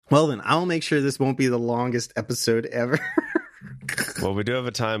Well, then I'll make sure this won't be the longest episode ever. Well, we do have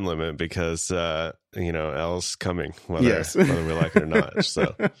a time limit because, Elle's coming, whether we like it or not.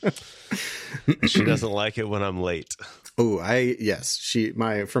 So she doesn't like it when I'm late. Oh,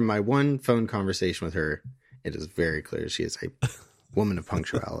 from my one phone conversation with her, it is very clear she is a woman of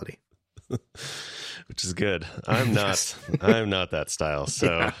punctuality. Which is good. I'm not that style.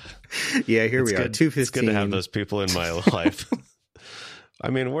 So yeah, here we are. 2:15. It's good to have those people in my life. I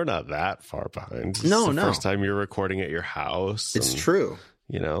mean, we're not that far behind. It's the first time you're recording at your house. It's true.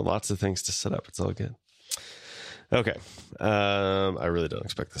 Lots of things to set up. It's all good. Okay. I really don't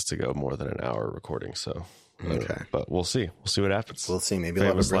expect this to go more than an hour recording. So, okay. But we'll see. We'll see what happens. We'll see. Maybe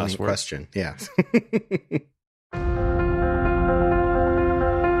we'll have a brilliant question. Yeah.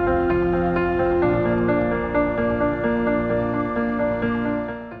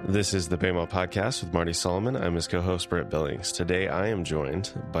 This is the Bama Podcast with Marty Solomon. I'm his co-host, Brett Billings. Today, I am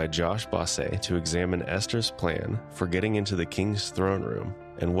joined by Josh Bossé to examine Esther's plan for getting into the king's throne room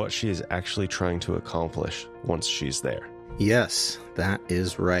and what she is actually trying to accomplish once she's there. Yes, that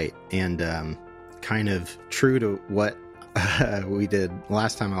is right. And kind of true to what we did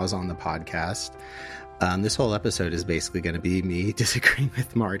last time I was on the podcast. This whole episode is basically going to be me disagreeing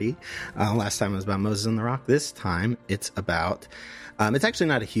with Marty. Last time it was about Moses and the Rock. This time it's about... it's actually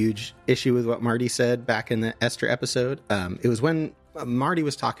not a huge issue with what Marty said back in the Esther episode. It was when Marty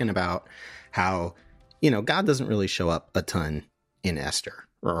was talking about how, God doesn't really show up a ton in Esther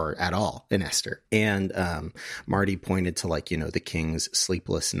or at all in Esther. And Marty pointed to the king's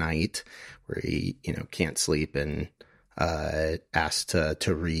sleepless night where he, can't sleep and asked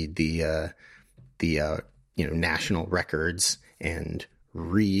to read the national records and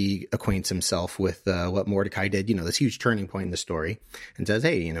reacquaints himself with what Mordecai did, this huge turning point in the story, and says,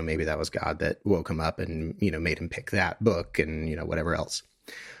 hey, maybe that was God that woke him up and, made him pick that book and, whatever else.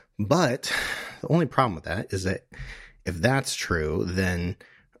 But the only problem with that is that if that's true, then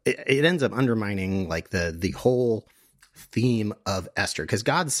it ends up undermining the whole theme of Esther, because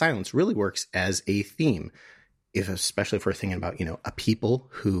God's silence really works as a theme, especially if we're thinking about, a people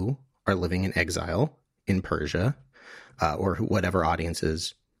who are living in exile in Persia, or whatever audience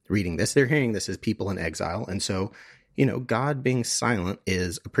is reading this, they're hearing this as people in exile. And so, God being silent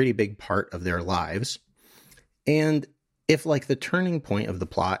is a pretty big part of their lives. And if the turning point of the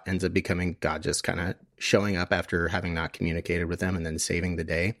plot ends up becoming God just kind of showing up after having not communicated with them and then saving the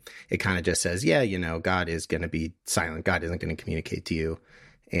day, it kind of just says, yeah, God is going to be silent. God isn't going to communicate to you.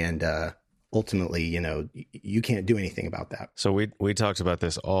 And, ultimately, you can't do anything about that. So we talked about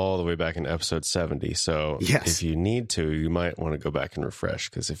this all the way back in episode 70. So yes. If you need to, you might want to go back and refresh,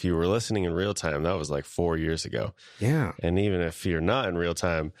 because if you were listening in real time, that was 4 years ago. Yeah. And even if you're not in real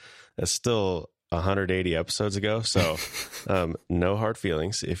time, that's still 180 episodes ago. So no hard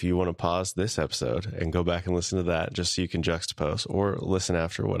feelings if you want to pause this episode and go back and listen to that, just so you can juxtapose or listen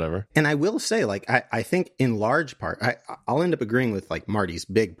after, whatever. And I will say, I think in large part, I'll end up agreeing with Marty's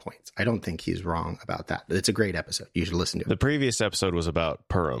big points. I don't think he's wrong about that. It's a great episode. You should listen to it. The previous episode was about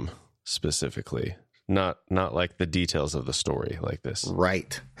Purim specifically, not the details of the story like this.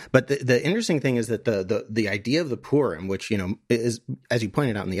 Right. But the interesting thing is that the idea of the Purim, which, is, as you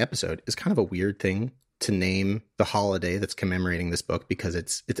pointed out in the episode, is kind of a weird thing to name the holiday that's commemorating this book, because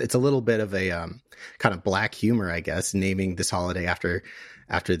it's a little bit of a kind of black humor, I guess, naming this holiday after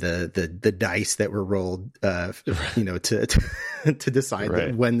the dice that were rolled, to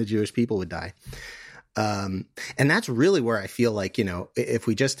decide when the Jewish people would die. And that's really where I feel if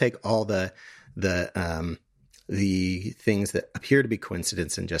we just take all the things that appear to be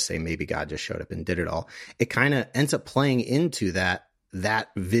coincidence and just say maybe God just showed up and did it all, it kind of ends up playing into that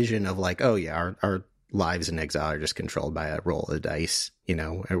vision of our lives in exile are just controlled by a roll of the dice.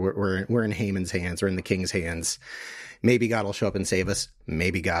 We're in Haman's hands, we're in the king's hands. Maybe God will show up and save us.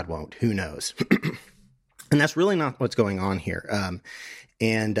 Maybe God won't. Who knows? And that's really not what's going on here.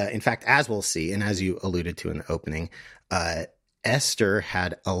 And in fact, as we'll see, and as you alluded to in the opening, Esther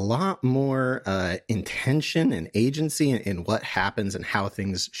had a lot more intention and agency in what happens and how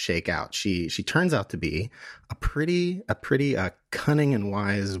things shake out. She turns out to be a pretty cunning and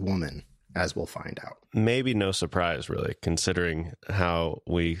wise woman, as we'll find out. Maybe no surprise, really, considering how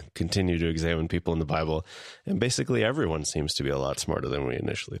we continue to examine people in the Bible, and basically everyone seems to be a lot smarter than we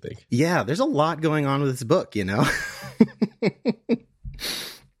initially think. Yeah, there's a lot going on with this book,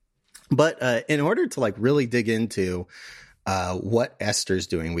 But in order to really dig into what Esther's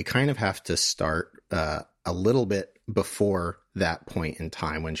doing, we kind of have to start a little bit before that point in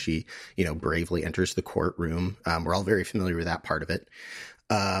time when she, bravely enters the courtroom. We're all very familiar with that part of it.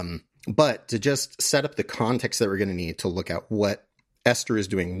 But to just set up the context that we're going to need to look at what Esther is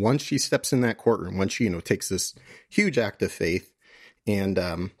doing once she steps in that courtroom, once she, takes this huge act of faith and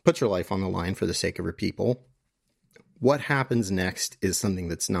puts her life on the line for the sake of her people. What happens next is something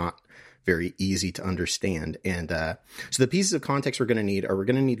that's not very easy to understand. And so the pieces of context we're going to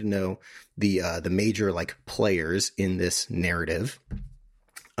need to know the major like players in this narrative.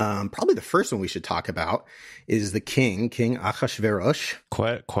 Probably the first one we should talk about is the King Achashverosh.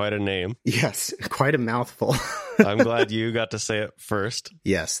 Quite a name. Yes, quite a mouthful. I'm glad you got to say it first.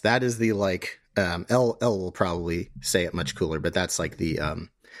 Yes, that is the like Elle will probably say it much cooler, but that's like the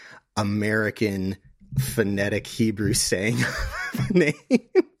American phonetic Hebrew saying name.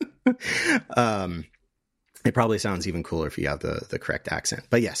 It probably sounds even cooler if you have the correct accent.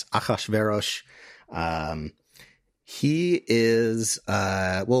 But yes, Achashverosh. He is,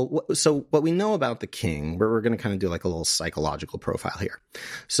 so what we know about the king, we're going to kind of do like a little psychological profile here.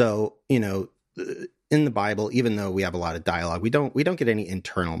 So, in the Bible, even though we have a lot of dialogue, we don't get any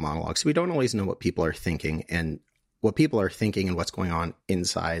internal monologues. So we don't always know what people are thinking, and what people are thinking and what's going on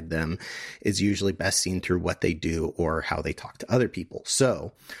inside them is usually best seen through what they do or how they talk to other people.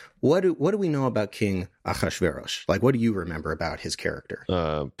 So what do we know about King Achashverosh? Like, what do you remember about his character?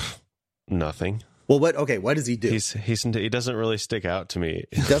 Nothing. Well, what does he do? He doesn't really stick out to me.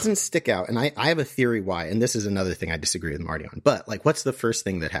 He doesn't stick out. And I have a theory why, and this is another thing I disagree with Marty on. But like, what's the first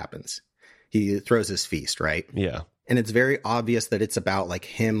thing that happens? He throws his feast, right? Yeah. And it's very obvious that it's about like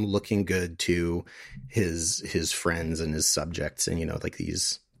him looking good to his friends and his subjects, and like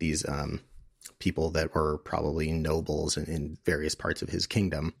these people that were probably nobles in various parts of his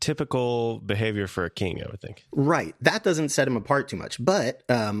kingdom. Typical behavior for a king, I would think. Right. That doesn't set him apart too much. But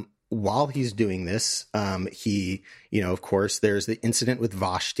while he's doing this, he, of course, there's the incident with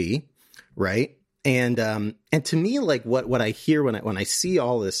Vashti, right? And to me, like what I hear when I see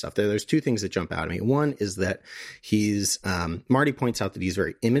all this stuff, there's two things that jump out at me. One is that he's, Marty points out that he's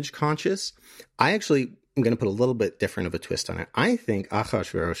very image conscious. I actually am going to put a little bit different of a twist on it. I think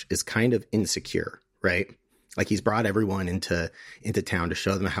Achashverosh is kind of insecure, right? Like he's brought everyone into town to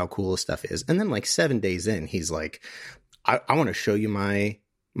show them how cool his stuff is. And then like 7 days in, he's like, I want to show you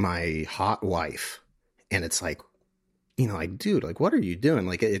my hot wife. And it's like, like, dude, like, what are you doing?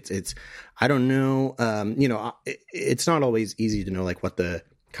 Like, it's, I don't know. It's not always easy to know like what the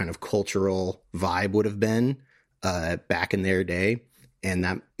kind of cultural vibe would have been, back in their day. And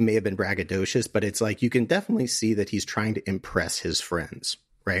that may have been braggadocious, but it's like, you can definitely see that he's trying to impress his friends.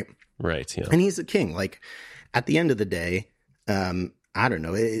 Right. Right. Yeah. And he's a king. Like at the end of the day, I don't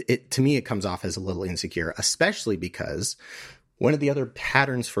know. To me, it comes off as a little insecure, especially because one of the other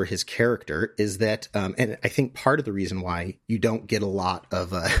patterns for his character is that, and I think part of the reason why you don't get a lot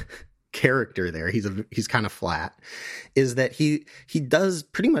of character there, he's kind of flat, is that he does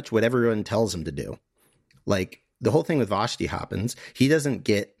pretty much what everyone tells him to do. Like the whole thing with Vashti happens, he doesn't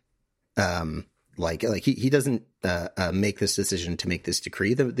get he doesn't make this decision to make this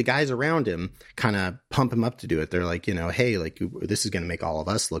decree. The guys around him kind of pump him up to do it. They're like, hey, like this is going to make all of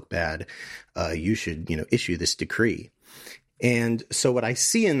us look bad. You should issue this decree. And so what I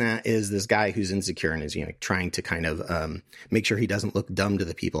see in that is this guy who's insecure and is, trying to kind of make sure he doesn't look dumb to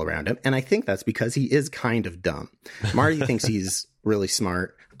the people around him. And I think that's because he is kind of dumb. Marty thinks he's really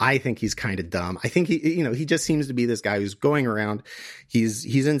smart. I think he's kind of dumb. I think he just seems to be this guy who's going around. He's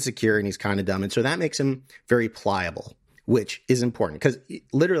insecure and he's kind of dumb. And so that makes him very pliable, which is important because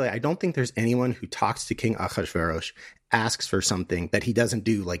literally I don't think there's anyone who talks to King Achashverosh, asks for something that he doesn't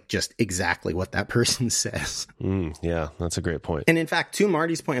do like just exactly what that person says. Yeah, that's a great point. And in fact, to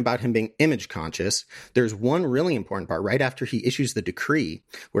Marty's point about him being image conscious, there's one really important part right after he issues the decree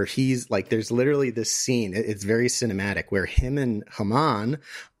where he's like, there's literally this scene. It's very cinematic where him and Haman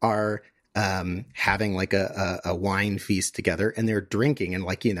are having like a wine feast together, and they're drinking and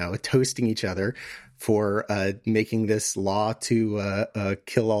like, toasting each other for making this law to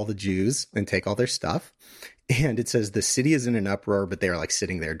kill all the Jews and take all their stuff. And it says the city is in an uproar, but they're like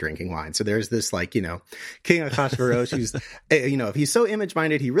sitting there drinking wine. So there's this like, King Achashverosh who's, if he's so image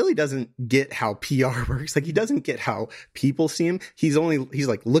minded, he really doesn't get how PR works. Like he doesn't get how people see him. He's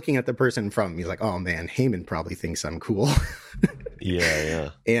like looking at the person from him. He's like, oh man, Haman probably thinks I'm cool.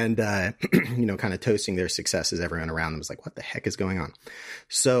 Yeah. And, kind of toasting their successes. Everyone around them is like, what the heck is going on?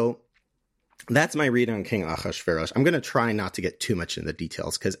 So that's my read on King Achashverosh. I'm going to try not to get too much in the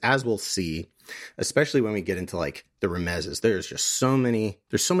details because as we'll see, especially when we get into like the remezes, there's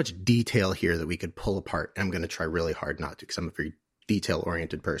so much detail here that we could pull apart. And I'm going to try really hard not to because I'm a very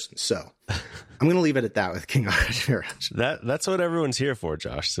detail-oriented person. So I'm going to leave it at that with King Ahasuerus. That's what everyone's here for,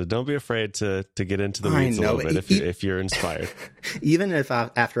 Josh. So don't be afraid to get into the weeds a little bit if you're inspired. Even if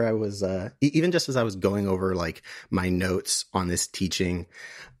after I was, even just as I was going over like my notes on this teaching,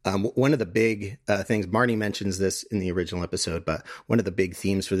 one of the big things, Marty mentions this in the original episode, but one of the big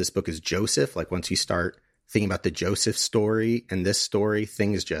themes for this book is Joseph. Like once you start thinking about the Joseph story and this story,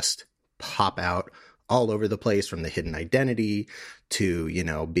 things just pop out all over the place, from the hidden identity to, you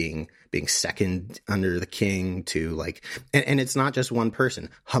know, being second under the king to like, and it's not just one person.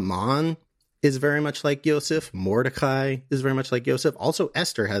 Haman is very much like Joseph. Mordecai is very much like Joseph. Also,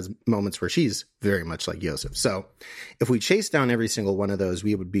 Esther has moments where she's very much like Joseph. So if we chase down every single one of those,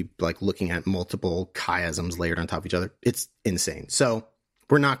 we would be like looking at multiple chiasms layered on top of each other. It's insane. So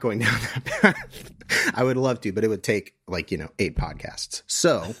we're not going down that path. I would love to, but it would take like, 8 podcasts.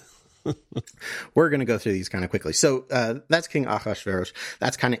 So we're going to go through these kind of quickly. So that's King Ahasuerus.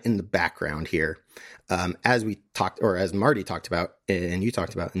 That's kind of in the background here. As we talked, or as Marty talked about, and you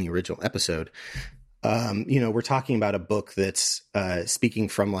talked about in the original episode, we're talking about a book that's speaking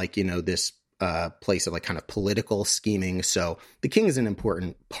from like, this place of like kind of political scheming. So the king is an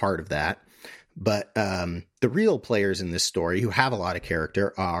important part of that. But the real players in this story who have a lot of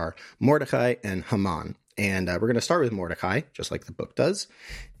character are Mordecai and Haman. And we're going to start with Mordecai, just like the book does.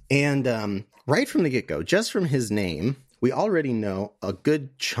 And right from the get-go, just from his name, we already know a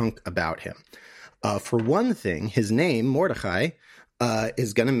good chunk about him. For one thing, his name, Mordecai,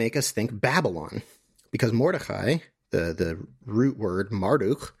 is going to make us think Babylon. Because Mordecai, the root word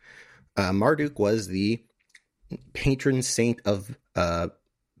Marduk, Marduk was the patron saint of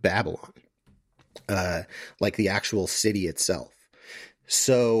Babylon. Like the actual city itself.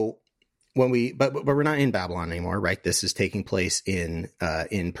 So when but we're not in Babylon anymore, right? This is taking place in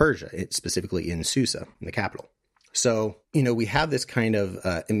Persia, specifically in Susa, in the capital. So, we have this kind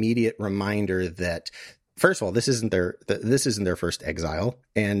of immediate reminder that, first of all, this isn't their first exile,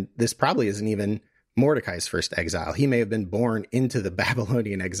 and this probably isn't even Mordecai's first exile. He may have been born into the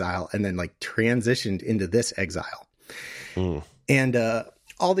Babylonian exile and then like transitioned into this exile. And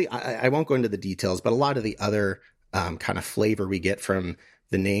I won't go into the details, but a lot of the other kind of flavor we get from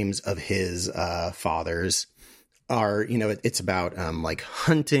the names of his fathers are, it's about like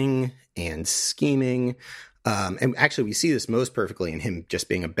hunting and scheming. And actually, we see this most perfectly in him just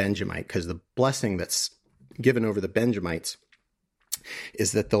being a Benjamite, because the blessing that's given over the Benjamites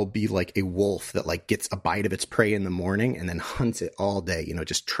is that there'll be like a wolf that like gets a bite of its prey in the morning and then hunts it all day,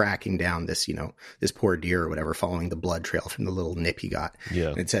 just tracking down this, this poor deer or whatever, following the blood trail from the little nip he got. Yeah.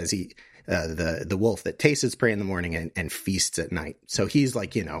 And it says the wolf that tastes its prey in the morning and feasts at night. So he's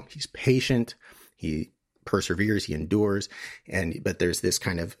like, he's patient, he perseveres, he endures. But there's this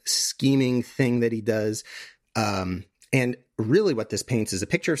kind of scheming thing that he does. And really what this paints is a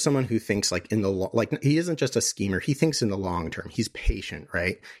picture of someone who thinks like he isn't just a schemer. He thinks in the long term. He's patient,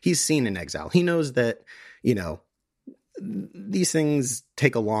 right? He's seen in exile. He knows that, these things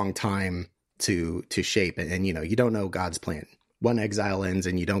take a long time to shape. And, you don't know God's plan. One exile ends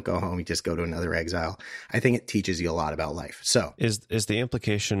and you don't go home. You just go to another exile. I think it teaches you a lot about life. So is the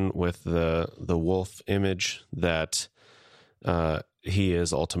implication with the wolf image that, he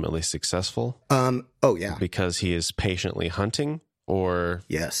is ultimately successful? Oh yeah. Because he is patiently hunting, or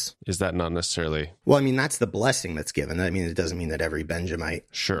yes. Is that not necessarily? Well, I mean, that's the blessing that's given. I mean, it doesn't mean that every Benjamite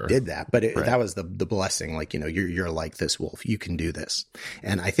did that, but right. That was the blessing. Like, you're like this wolf, you can do this.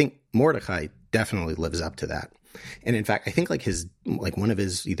 And I think Mordecai definitely lives up to that. And in fact, I think like one of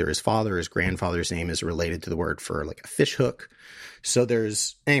his, either his father or his grandfather's name is related to the word for like a fish hook. So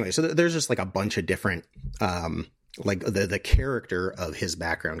there's just like a bunch of different, like the character of his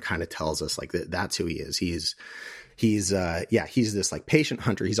background kind of tells us like that's who he is. He's this like patient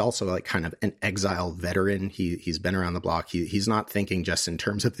hunter. He's also like kind of an exile veteran. He's been around the block. He's not thinking just in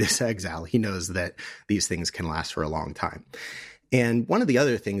terms of this exile. He knows that these things can last for a long time. And one of the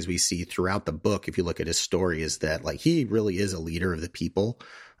other things we see throughout the book, if you look at his story, is that like he really is a leader of the people.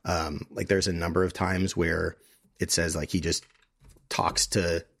 Like there's a number of times where it says like he just talks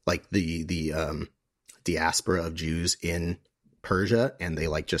to like the diaspora of Jews in Persia, and they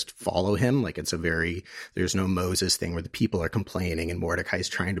like just follow him. Like there's no Moses thing where the people are complaining and Mordecai's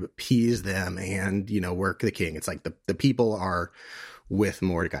trying to appease them and, work the king. It's like the people are with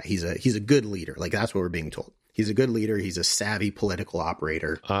Mordecai. He's a good leader. Like that's what we're being told. He's a good leader. He's a savvy political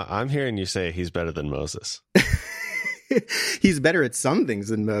operator. I'm hearing you say he's better than Moses. He's better at some things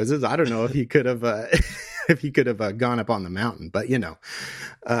than Moses. I don't know if he could have gone up on the mountain, but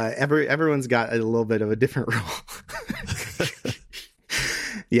everyone's got a little bit of a different role.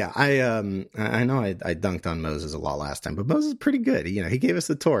 Yeah, I know I dunked on Moses a lot last time, but Moses is pretty good. He gave us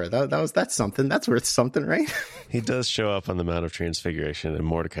the Torah. That's something. That's worth something, right? He does show up on the Mount of Transfiguration, and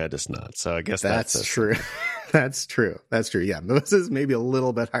Mordecai does not. So I guess that's true. That's true. Yeah, Moses maybe a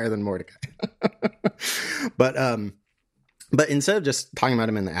little bit higher than Mordecai. But instead of just talking about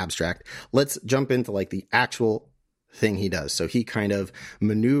him in the abstract, let's jump into like the actual thing he does. So he kind of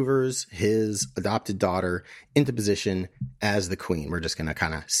maneuvers his adopted daughter into position as the queen. We're just going to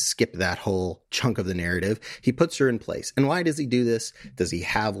kind of skip that whole chunk of the narrative. He puts her in place. And why does he do this? Does he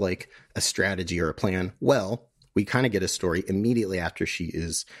have like a strategy or a plan? Well, we kind of get a story immediately after she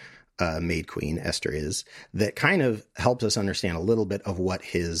is made queen, Esther is, that kind of helps us understand a little bit of what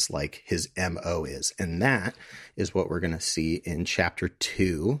his MO is. And that is what we're going to see in chapter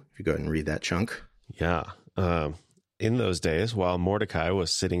 2. If you go ahead and read that chunk. Yeah. In those days, while Mordecai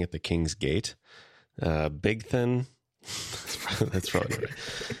was sitting at the king's gate, Bigthan, that's probably right,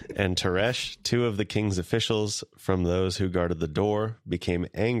 and Teresh, two of the king's officials from those who guarded the door, became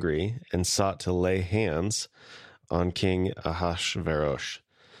angry and sought to lay hands on King Ahasuerus.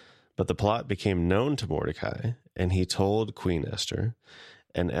 But the plot became known to Mordecai, and he told Queen Esther,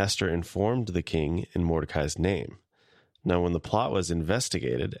 and Esther informed the king in Mordecai's name. Now when the plot was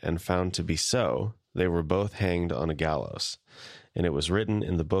investigated and found to be so, they were both hanged on a gallows, and it was written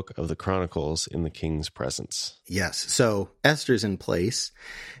in the book of the Chronicles in the king's presence. Yes, so Esther's in place,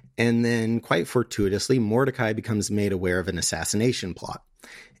 and then quite fortuitously, Mordecai becomes made aware of an assassination plot.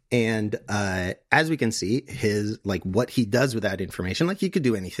 And as we can see, what he does with that information, like he could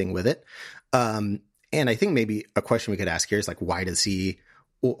do anything with it. And I think maybe a question we could ask here is like, why is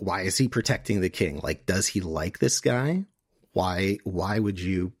he protecting the king? Like, does he like this guy? Why would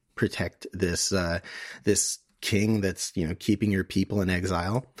you protect this king that's, keeping your people in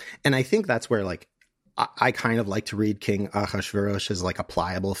exile? And I think that's where like, I kind of like to read King Ahasuerus as like a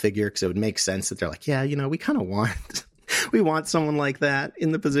pliable figure, because it would make sense that they're like, yeah, we kind of want... We want someone like that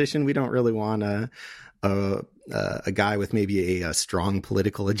in the position. We don't really want a guy with maybe a strong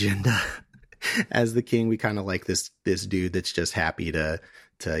political agenda as the king. We kind of like this dude that's just happy to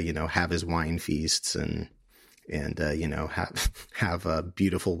have his wine feasts and have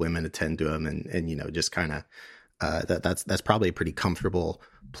beautiful women attend to him and just kind of that's probably a pretty comfortable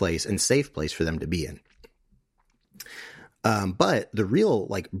place and safe place for them to be in. But the real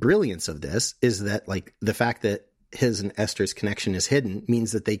like brilliance of this is that like the fact that his and Esther's connection is hidden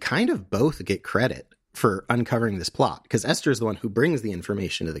means that they kind of both get credit for uncovering this plot, because Esther's the one who brings the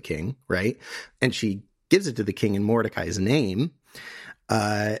information to the king, right? And she gives it to the king in Mordecai's name.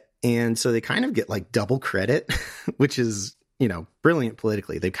 And so they kind of get like double credit, which is, brilliant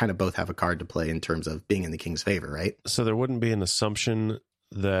politically. They kind of both have a card to play in terms of being in the king's favor, right? So there wouldn't be an assumption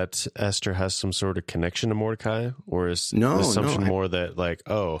that Esther has some sort of connection to Mordecai, or is the assumption more that like,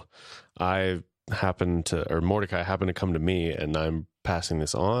 Mordecai happened to come to me and I'm passing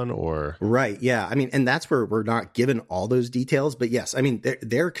this on, or? Right. Yeah. I mean, and that's where we're not given all those details, but yes, I mean,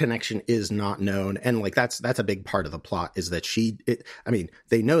 their connection is not known. And like, that's a big part of the plot is that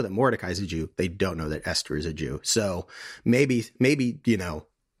they know that Mordecai is a Jew. They don't know that Esther is a Jew. So maybe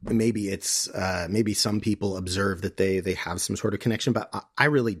it's, maybe some people observe that they have some sort of connection, but I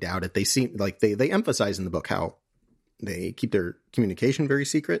really doubt it. They seem like they emphasize in the book how they keep their communication very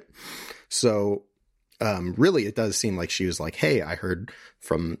secret. So really, it does seem like she was like, hey, I heard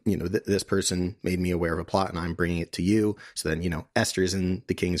from, this person made me aware of a plot and I'm bringing it to you. So then, Esther's in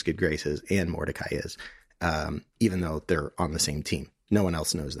the king's good graces and Mordecai is, even though they're on the same team. No one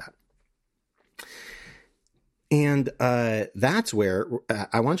else knows that. And that's where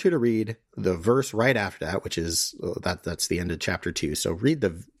I want you to read the verse right after that, which is that's the end of chapter 2. So read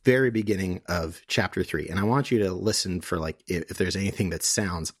the very beginning of chapter 3. And I want you to listen for like if there's anything that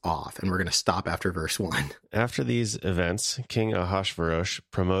sounds off. And we're going to stop after verse 1. After these events, King Ahasuerus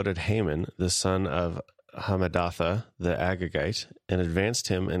promoted Haman, the son of Hammedatha the Agagite, and advanced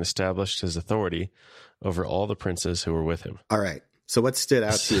him and established his authority over all the princes who were with him. All right. So what stood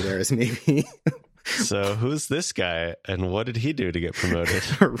out to you there is maybe... So who's this guy and what did he do to get promoted?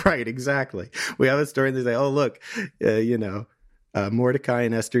 Right, exactly. We have a story and they say, oh, look, Mordecai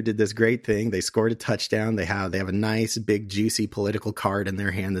and Esther did this great thing. They scored a touchdown. They have a nice, big, juicy political card in their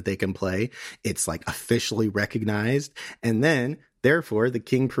hand that they can play. It's like officially recognized. And then, therefore, the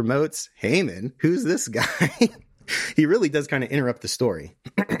king promotes Haman. Who's this guy? He really does kind of interrupt the story.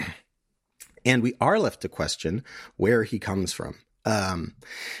 And we are left to question where he comes from.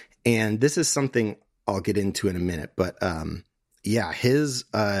 And this is something I'll get into in a minute, but his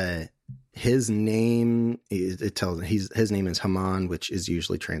name his name is Haman, which is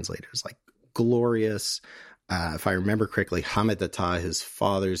usually translated as like glorious. If I remember correctly, Hamidata, his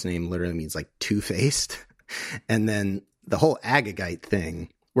father's name, literally means like two-faced. And then the whole Agagite thing,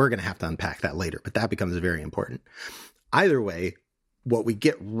 we're going to have to unpack that later, but that becomes very important. Either way, what we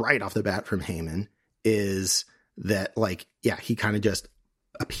get right off the bat from Haman is that, like, yeah, he kind of just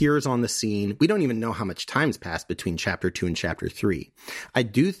appears on the scene. We don't even know how much time's passed between chapter 2 and chapter 3. I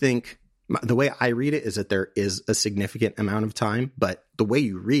do think the way I read it is that there is a significant amount of time, but the way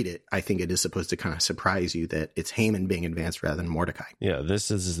you read it, I think it is supposed to kind of surprise you that it's Haman being advanced rather than Mordecai. Yeah, this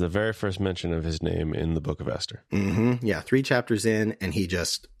is the very first mention of his name in the book of Esther. Mm-hmm. Yeah, 3 chapters in, and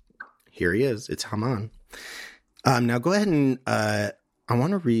here he is. It's Haman. Now go ahead and I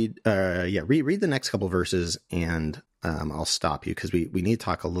want to read the next couple verses, and I'll stop you because we need to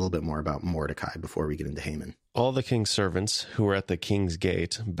talk a little bit more about Mordecai before we get into Haman. All the king's servants who were at the king's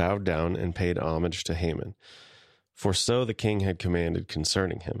gate bowed down and paid homage to Haman, for so the king had commanded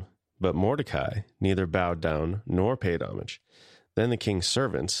concerning him. But Mordecai neither bowed down nor paid homage. Then the king's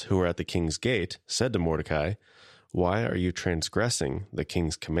servants who were at the king's gate said to Mordecai, "Why are you transgressing the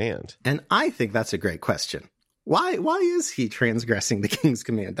king's command?" And I think that's a great question. Why is he transgressing the king's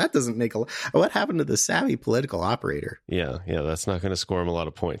command? That doesn't make what happened to the savvy political operator? Yeah, that's not going to score him a lot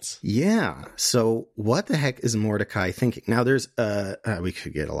of points. Yeah. So what the heck is Mordecai thinking? Now there's we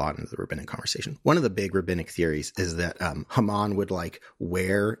could get a lot into the rabbinic conversation. One of the big rabbinic theories is that Haman would like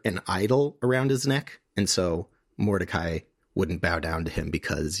wear an idol around his neck, and so Mordecai wouldn't bow down to him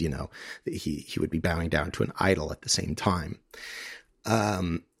because, you know, he would be bowing down to an idol at the same time.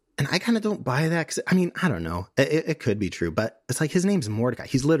 And I kind of don't buy that because, I mean, I don't know. It could be true, but it's like his name's Mordecai.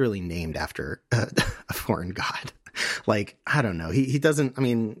 He's literally named after a foreign god. Like, I don't know. He doesn't, I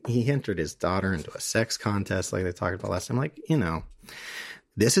mean, he entered his daughter into a sex contest like they talked about last time. Like, you know,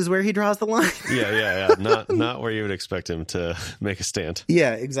 this is where he draws the line. Yeah. Not where you would expect him to make a stand.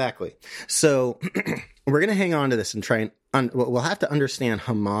 Yeah, exactly. So we're going to hang on to this and try and we'll have to understand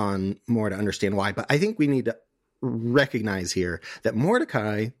Haman more to understand why. But I think we need to recognize here that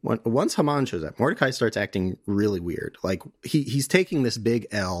Mordecai, once Haman shows up, Mordecai starts acting really weird. Like he's taking this big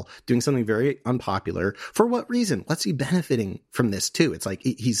L, doing something very unpopular. For what reason? What's he benefiting from this too? It's like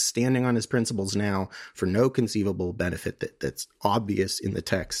he's standing on his principles now for no conceivable benefit that's obvious in the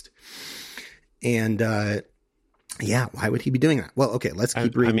text. And yeah, why would he be doing that? Well, okay, let's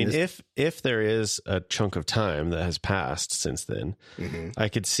keep reading. I mean, if there is a chunk of time that has passed since then, I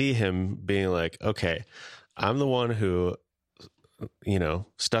could see him being like, okay, I'm the one who, you know,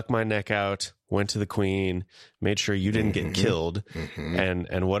 stuck my neck out, went to the queen, made sure you didn't get killed.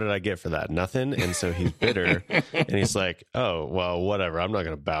 And what did I get for that? Nothing. And so he's bitter and he's like, oh, well, whatever. I'm not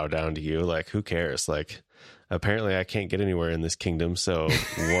going to bow down to you. Like, who cares? Like, apparently I can't get anywhere in this kingdom. So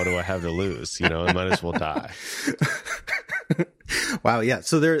what do I have to lose? You know, I might as well die. Wow. Yeah.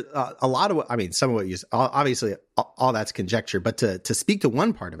 So there a lot of, I mean, some of what you obviously all that's conjecture, but to speak to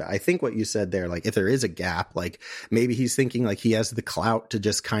one part of it, I think what you said there, like if there is a gap, like maybe he's thinking like he has the clout to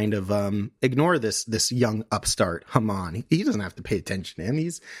just kind of ignore this young upstart Haman. He doesn't have to pay attention to him.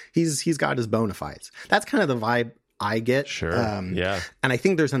 He's got his bona fides. That's kind of the vibe I get. Sure. Yeah. And I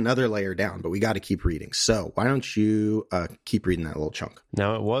think there's another layer down, but we got to keep reading. So why don't you keep reading that little chunk?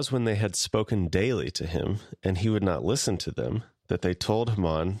 Now it was when they had spoken daily to him, and he would not listen to them, that they told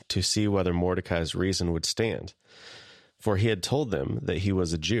Haman to see whether Mordecai's reason would stand. For he had told them that he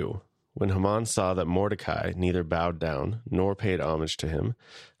was a Jew. When Haman saw that Mordecai neither bowed down nor paid homage to him,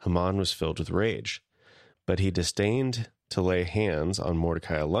 Haman was filled with rage. But he disdained to lay hands on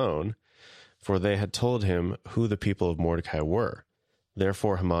Mordecai alone, for they had told him who the people of Mordecai were.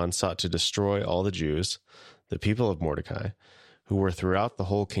 Therefore Haman sought to destroy all the Jews, the people of Mordecai, who were throughout the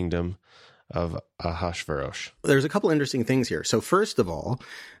whole kingdom of Ahasuerus. There's a couple interesting things here. So first of all,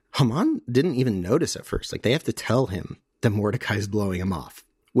 Haman didn't even notice at first. Like they have to tell him that Mordecai's blowing him off,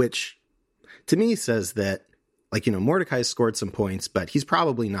 which to me says that, like, you know, Mordecai scored some points, but he's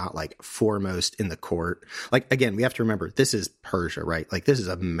probably not like foremost in the court. Like, again, we have to remember this is Persia, right? Like this is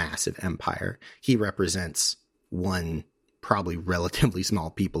a massive empire. He represents one probably relatively small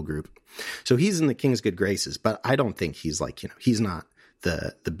people group. So he's in the king's good graces, but I don't think he's like, you know, he's not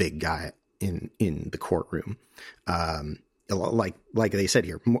the big guy in the courtroom. Like they said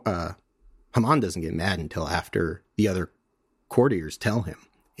here, Haman doesn't get mad until after the other courtiers tell him.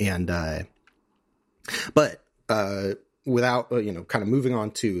 And, but without, you know, kind of moving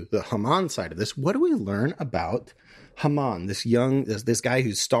on to the Haman side of this, what do we learn about Haman, this guy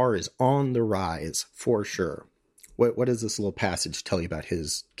whose star is on the rise for sure? What does this little passage tell you about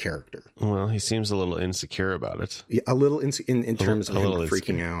his character? Well, he seems a little insecure about it. Yeah, a little in terms of him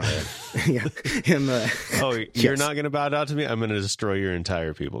freaking out. Yeah, him. You're not going to bow down to me? I'm going to destroy your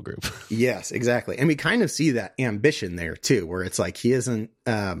entire people group. Yes, exactly. And we kind of see that ambition there too, where it's like he isn't.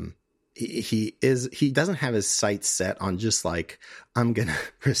 He doesn't have his sights set on just like, I'm going to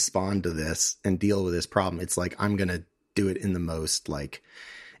respond to this and deal with this problem. It's like, I'm going to do it in the most like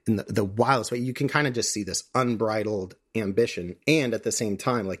in the wildest way. You can kind of just see this unbridled ambition. And at the same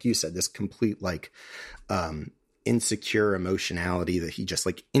time, like you said, this complete like insecure emotionality that he just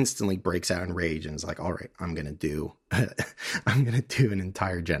like instantly breaks out in rage and is like, all right, I'm going to do an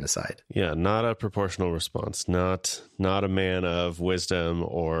entire genocide. Yeah. Not a proportional response, not a man of wisdom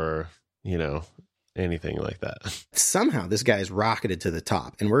or, anything like that. Somehow this guy is rocketed to the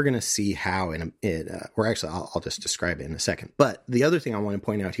top, and we're going to see how I'll just describe it in a second. But the other thing I want to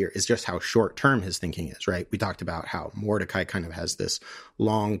point out here is just how short term his thinking is, right? We talked about how Mordecai kind of has this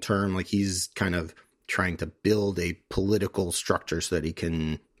long term, like he's kind of trying to build a political structure so that he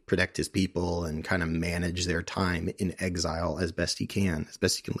can protect his people and kind of manage their time in exile as best he can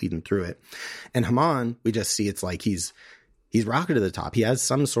lead them through it. And Haman, we just see it's like he's rocketed to the top. He has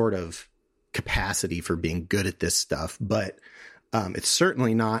some sort of capacity for being good at this stuff, but it's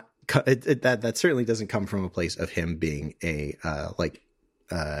certainly not that certainly doesn't come from a place of him being a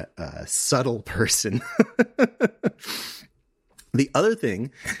subtle person. The other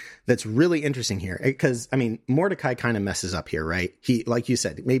thing that's really interesting here, because I mean, Mordecai kind of messes up here, right? He, like you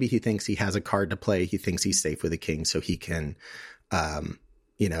said, maybe he thinks he has a card to play. He thinks he's safe with the king, so he can,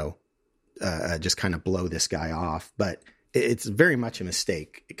 just kind of blow this guy off. But it's very much a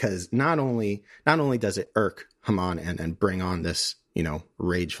mistake, because not only does it irk Haman and bring on this,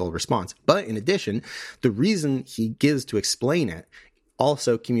 rageful response, but in addition, the reason he gives to explain it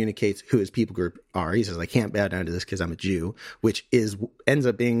also communicates who his people group are. He says, I can't bow down to this because I'm a Jew, which ends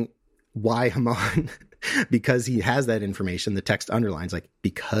up being why Haman, because he has that information, the text underlines, like,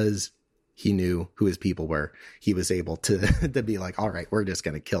 because he knew who his people were, he was able to be like, all right, we're just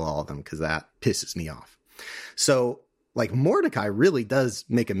going to kill all of them because that pisses me off. So like Mordecai really does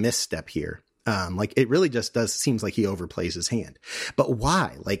make a misstep here. Like it really just seems like he overplays his hand. But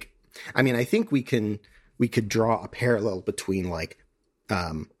why? Like, I mean, I think we could draw a parallel between like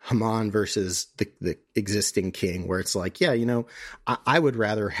Haman versus the existing king, where it's like, yeah, I would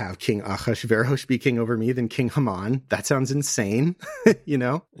rather have King Ahasuerus be king over me than King Haman. That sounds insane,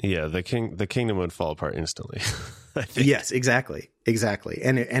 Yeah, the kingdom would fall apart instantly. I think. Yes, exactly.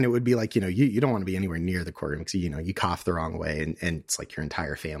 And it would be like, you don't want to be anywhere near the courtroom because, you cough the wrong way and it's like your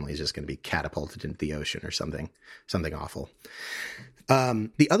entire family is just going to be catapulted into the ocean or something awful.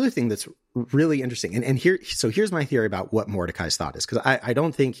 The other thing that's really interesting, and here's my theory about what Mordecai's thought is, because I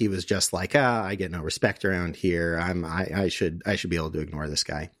don't think he was just like, I get no respect around here. I should be able to ignore this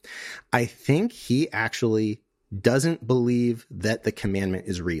guy. I think he actually doesn't believe that the commandment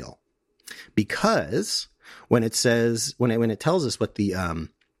is real, because when it says, when it tells us what the,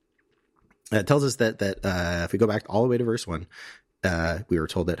 it tells us that if we go back all the way to verse 1, we were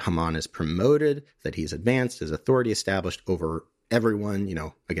told that Haman is promoted, that he's advanced, his authority established over everyone,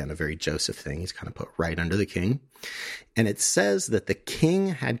 again, a very Joseph thing. He's kind of put right under the king. And it says that the king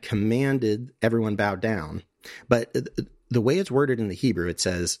had commanded everyone bow down. But the way it's worded in the Hebrew, it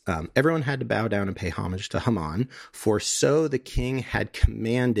says everyone had to bow down and pay homage to Haman, for so the king had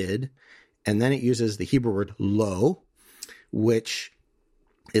commanded. And then it uses the Hebrew word lo, which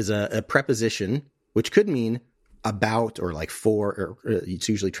is a preposition, which could mean about or like for, or it's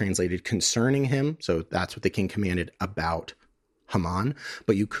usually translated concerning him. So that's what the king commanded about Haman.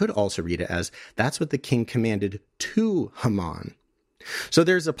 But you could also read it as that's what the king commanded to Haman. So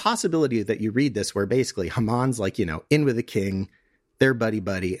there's a possibility that you read this where basically Haman's like, in with the king, they're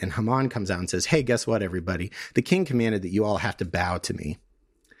buddy, and Haman comes out and says, hey, guess what, everybody? The king commanded that you all have to bow to me.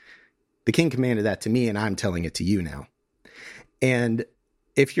 The king commanded that to me, and I'm telling it to you now. And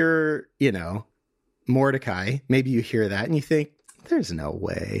if you're, Mordecai, maybe you hear that and you think, there's no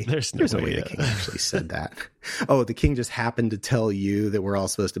way. There's no way the king actually said that. Oh, the king just happened to tell you that we're all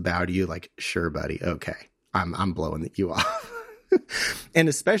supposed to bow to you. Like, sure, buddy. Okay. I'm blowing you off. And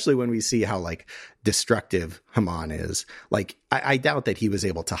especially when we see how like destructive Haman is, like I doubt that he was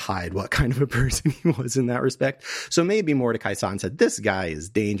able to hide what kind of a person he was in that respect. So maybe Mordecai saw and said, this guy is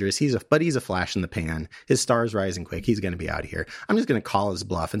dangerous. But he's a flash in the pan. His star's rising quick. He's going to be out of here. I'm just going to call his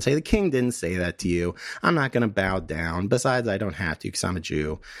bluff and say, the king didn't say that to you. I'm not going to bow down. Besides, I don't have to because I'm a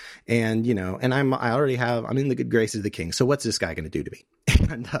Jew. And, and I'm in the good graces of the king. So what's this guy going to do to me?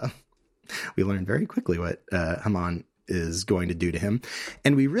 And we learned very quickly what Haman is going to do to him.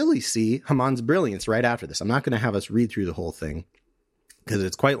 And we really see Haman's brilliance right after this. I'm not going to have us read through the whole thing because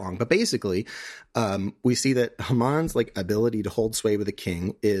it's quite long, but basically, we see that Haman's like ability to hold sway with the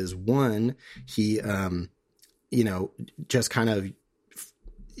king is one, he, just kind of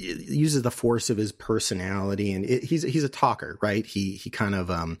uses the force of his personality, and he's a talker, right? He kind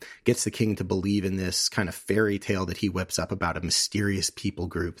of gets the king to believe in this kind of fairy tale that he whips up about a mysterious people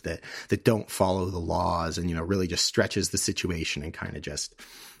group that don't follow the laws, and really just stretches the situation and kind of just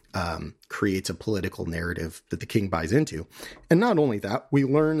creates a political narrative that the king buys into. And not only that, we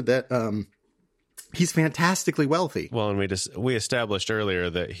learn that he's fantastically wealthy. Well, and we established earlier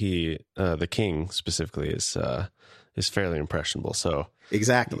that he, the king specifically, is fairly impressionable. So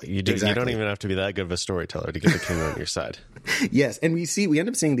exactly, you don't even have to be that good of a storyteller to get the king on your side. Yes, and we end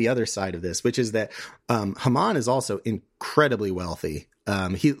up seeing the other side of this, which is that Haman is also incredibly wealthy.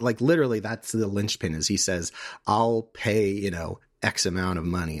 He literally, that's the linchpin, is he says, "I'll pay X amount of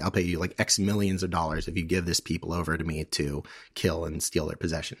money. I'll pay you like X millions of dollars if you give this people over to me to kill and steal their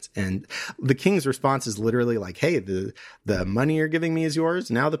possessions." And the king's response is literally like, "Hey, the money you're giving me is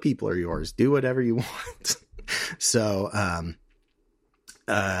yours. Now the people are yours. Do whatever you want." So,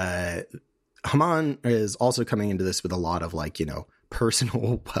 Haman is also coming into this with a lot of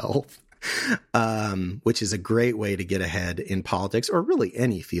personal wealth, which is a great way to get ahead in politics or really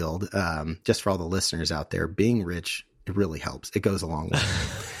any field. Just for all the listeners out there, being rich, it really helps. It goes a long way.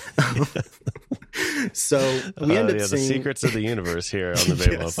 So we end up seeing the secrets of the universe here on the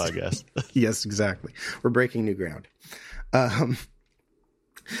Babel podcast. Yes, exactly. We're breaking new ground.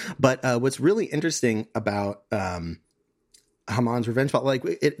 But what's really interesting about Haman's revenge plot,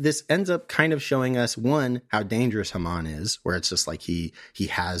 this ends up kind of showing us, one, how dangerous Haman is, where it's just like he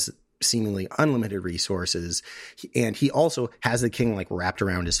has seemingly unlimited resources, and he also has the king wrapped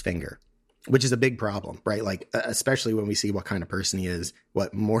around his finger, which is a big problem, right? Especially when we see what kind of person he is,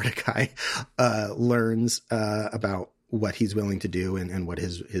 what Mordecai learns about what he's willing to do and what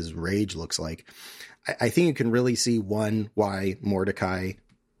his rage looks like. I think you can really see, one, why Mordecai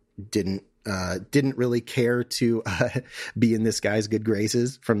didn't really care to be in this guy's good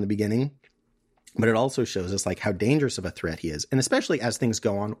graces from the beginning. But it also shows us how dangerous of a threat he is. And especially as things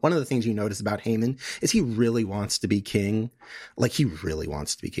go on, one of the things you notice about Haman is he really wants to be king. He really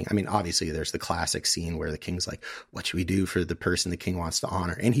wants to be king. I mean, obviously there's the classic scene where the king's like, "What should we do for the person the king wants to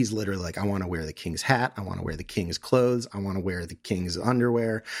honor?" And he's literally like, "I want to wear the king's hat. I want to wear the king's clothes. I want to wear the king's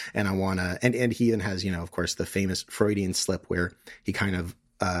underwear. And I want to," and he even has, of course, the famous Freudian slip where he kind of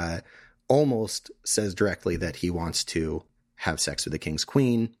almost says directly that he wants to have sex with the king's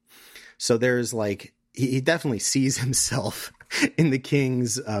queen. So there's he definitely sees himself in the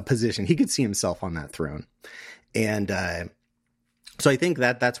king's position. He could see himself on that throne. And so I think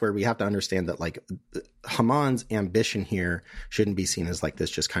that's where we have to understand that Haman's ambition here shouldn't be seen as this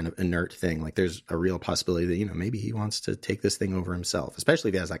just kind of inert thing. There's a real possibility that, maybe he wants to take this thing over himself, especially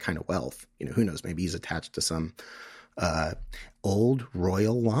if he has that kind of wealth. Who knows? Maybe he's attached to some old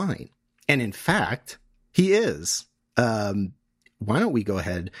royal line. And in fact, he is. Why don't we go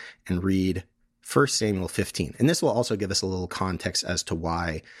ahead and read 1 Samuel 15? And this will also give us a little context as to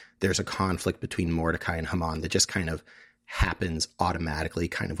why there's a conflict between Mordecai and Haman that just kind of happens automatically,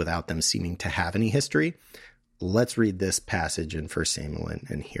 kind of without them seeming to have any history. Let's read this passage in 1 Samuel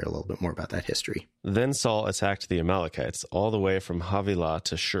and hear a little bit more about that history. Then Saul attacked the Amalekites all the way from Havilah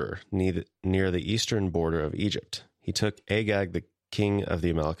to Shur, near the eastern border of Egypt. He took Agag, the king of the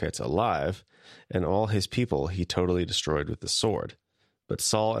Amalekites, alive, and all his people he totally destroyed with the sword. But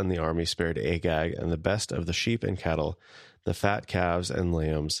Saul and the army spared Agag and the best of the sheep and cattle, the fat calves and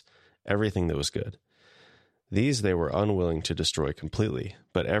lambs, everything that was good. These they were unwilling to destroy completely,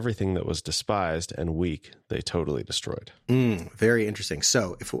 but everything that was despised and weak they totally destroyed. Very interesting.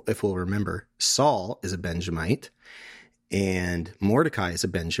 So if we'll remember, Saul is a Benjamite, and Mordecai is a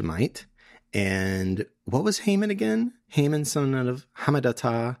Benjamite, and what was Haman again? Haman, son of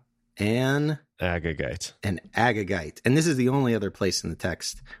Hammedatha, and Agagite. An Agagite. And this is the only other place in the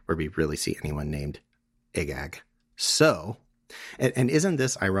text where we really see anyone named Agag. So, and isn't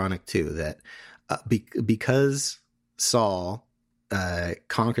this ironic too, that because Saul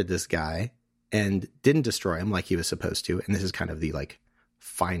conquered this guy and didn't destroy him like he was supposed to, and this is kind of the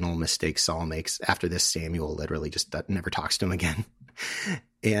final mistake Saul makes. After this, Samuel literally just never talks to him again.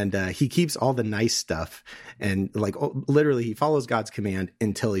 And he keeps all the nice stuff, and literally he follows God's command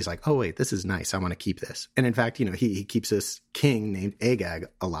until he's like, "Oh wait, this is nice. I want to keep this." And in fact, he keeps this king named Agag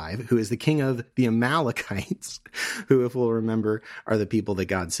alive, who is the king of the Amalekites, who, if we'll remember, are the people that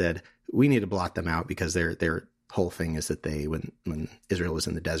God said we need to blot them out because their whole thing is that they, when Israel was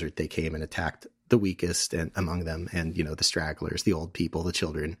in the desert, they came and attacked the weakest and among them, and, you know, the stragglers, the old people, the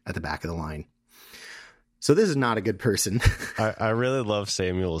children at the back of the line. So this is not a good person. I really love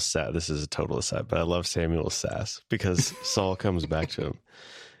Samuel's sass. This is a total aside, but I love Samuel's sass because Saul comes back to him,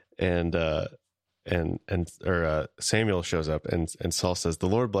 and Samuel shows up, and Saul says, "The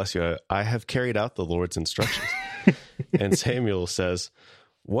Lord bless you. I have carried out the Lord's instructions." And Samuel says,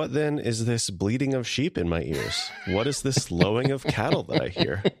 "What then is this bleating of sheep in my ears? What is this lowing of cattle that I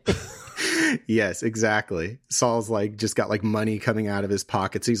hear?" Yes, exactly. Saul's like just got like money coming out of his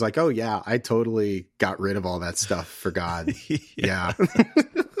pockets. He's like, "Oh yeah, I totally got rid of all that stuff for God." Yeah.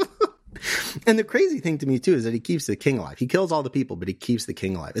 And the crazy thing to me too is that he keeps the king alive. He kills all the people, but he keeps the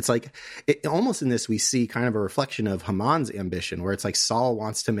king alive. It's like almost in this we see kind of a reflection of Haman's ambition, where it's like Saul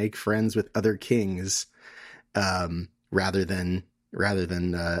wants to make friends with other kings, rather than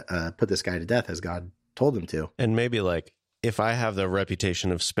put this guy to death as God told him to. And maybe like, if I have the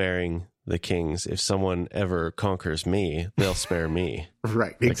reputation of sparing the kings, if someone ever conquers me, they'll spare me.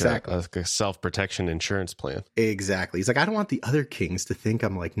 Right, like exactly. Like a self-protection insurance plan. Exactly. He's like, I don't want the other kings to think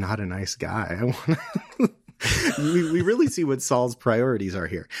I'm like not a nice guy. I want we really see what Saul's priorities are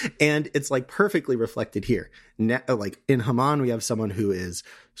here. And it's like perfectly reflected here. Like in Haman, we have someone who is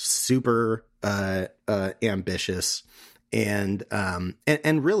super ambitious. And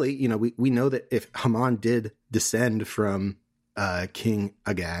really, you know, we know that if Haman did descend from King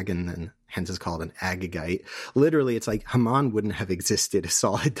Agag, and then hence is called an Agagite, literally it's like Haman wouldn't have existed if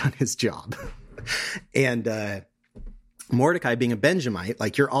Saul had done his job. And Mordecai being a Benjamite,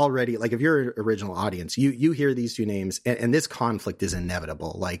 like you're already, like if you're an original audience, you hear these two names and this conflict is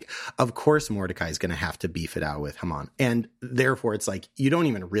inevitable. Like, of course, Mordecai is going to have to beef it out with Haman. And therefore it's like, you don't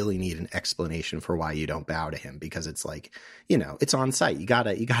even really need an explanation for why you don't bow to him, because it's like, you know, it's on site. You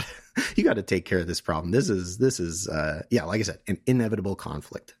gotta take care of this problem. This is like I said, an inevitable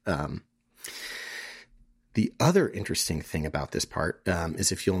conflict. The other interesting thing about this part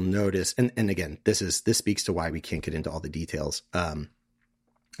is, if you'll notice, and again, this speaks to why we can't get into all the details.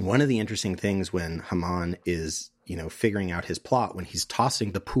 One of the interesting things when Haman is, you know, figuring out his plot, when he's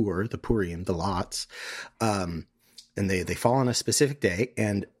tossing the Purim, the lots, and they fall on a specific day,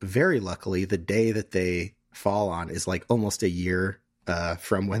 and very luckily, the day that they fall on is like almost a year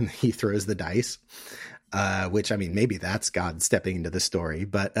from when he throws the dice, which, I mean, maybe that's God stepping into the story,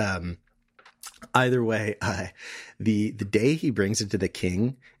 but either way, the day he brings it to the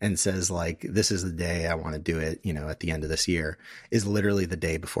king and says, like, this is the day I want to do it, you know, at the end of this year, is literally the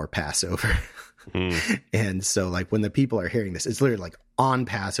day before Passover. And so, like, when the people are hearing this, it's literally like on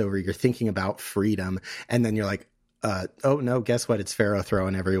Passover, you're thinking about freedom, and then you're like, oh no, guess what? It's Pharaoh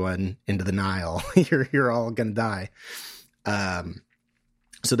throwing everyone into the Nile. You're all gonna die.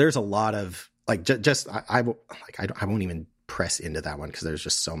 So there's a lot of like, I won't even press into that one because there's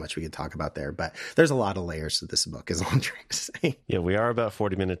just so much we could talk about there, but there's a lot of layers to this book, is all I'm trying to say. Yeah, we are about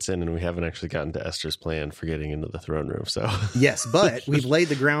 40 minutes in and we haven't actually gotten to Esther's plan for getting into the throne room. So yes, but we've laid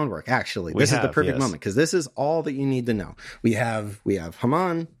the groundwork. Actually, this is the perfect moment, because this is all that you need to know. We have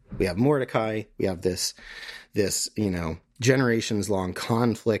Haman, we have Mordecai, we have this, you know, generations long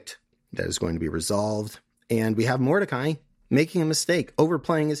conflict that is going to be resolved, and we have Mordecai making a mistake,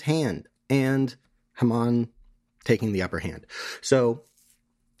 overplaying his hand, and Haman taking the upper hand. So,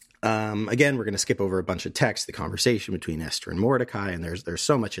 again, we're going to skip over a bunch of text, the conversation between Esther and Mordecai, and there's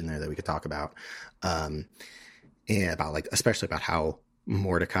so much in there that we could talk about, and about, like, especially about how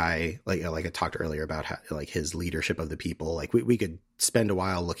Mordecai, like I talked earlier about how, like, his leadership of the people, like we could spend a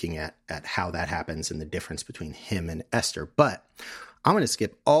while looking at how that happens and the difference between him and Esther. But I'm going to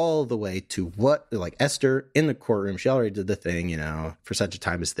skip all the way to what, like, Esther in the courtroom, she already did the thing, you know, for such a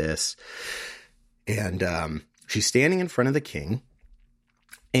time as this. And, she's standing in front of the king,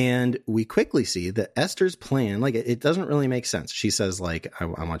 and we quickly see that Esther's plan, like, it doesn't really make sense. She says, like,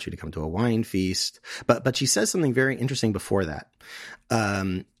 I want you to come to a wine feast, but she says something very interesting before that.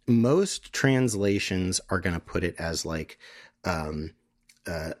 Most translations are going to put it as like, you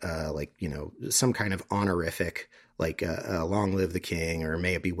know, some kind of honorific, like, long live the king, or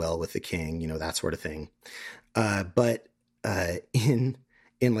may it be well with the king, you know, that sort of thing. But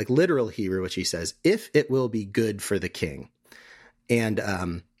in like literal Hebrew, which he says, if it will be good for the king. And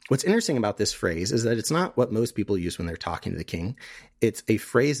what's interesting about this phrase is that it's not what most people use when they're talking to the king. It's a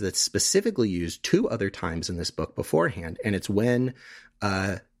phrase that's specifically used 2 other times in this book beforehand. And it's when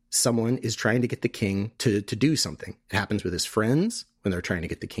someone is trying to get the king to do something. It happens with his friends when they're trying to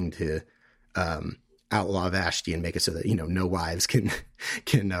get the king to outlaw Vashti and make it so that, you know, no wives can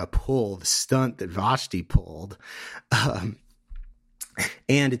pull the stunt that Vashti pulled.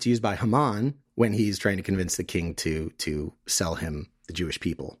 And it's used by Haman when he's trying to convince the king to sell him the Jewish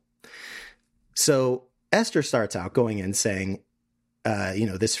people. So Esther starts out going in saying,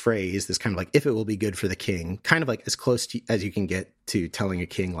 this phrase, this kind of like, if it will be good for the king, kind of like as close as you can get to telling a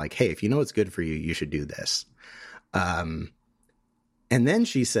king, like, hey, if you know what's good for you, you should do this. And then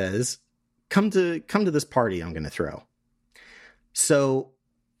she says, come to this party I'm going to throw. So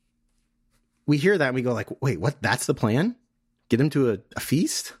we hear that and we go like, wait, what? That's the plan? Get him to a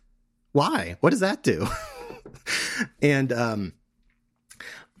feast? Why? What does that do? And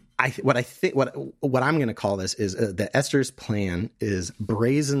what I'm going to call this is that Esther's plan is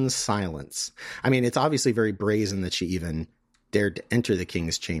brazen silence. I mean, it's obviously very brazen that she even dared to enter the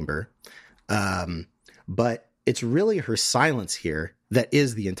king's chamber. But it's really her silence here that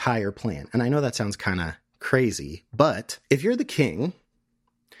is the entire plan. And I know that sounds kind of crazy, but if you're the king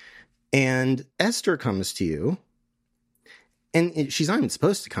and Esther comes to you, and she's not even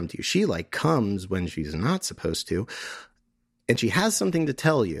supposed to come to you. She like comes when she's not supposed to. And she has something to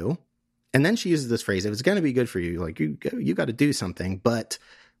tell you. And then she uses this phrase, if it's going to be good for you, like you got to do something, but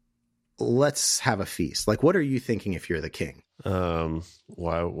let's have a feast. Like, what are you thinking if you're the king?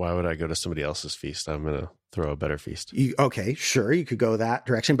 Why would I go to somebody else's feast? I'm going to throw a better feast. Okay, sure. You could go that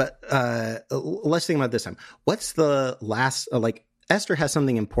direction, but let's think about this time. What's the last, Esther has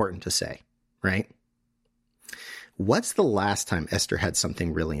something important to say, right? What's the last time Esther had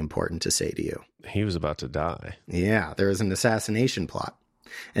something really important to say to you? He was about to die. Yeah, there was an assassination plot.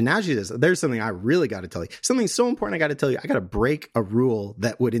 And now she says, there's something I really got to tell you. Something so important I got to tell you. I got to break a rule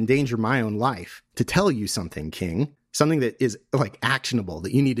that would endanger my own life to tell you something, king. Something that is like actionable,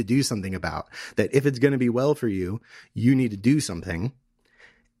 that you need to do something about. That if it's going to be well for you, you need to do something.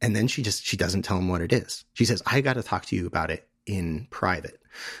 And then she doesn't tell him what it is. She says, I got to talk to you about it in private.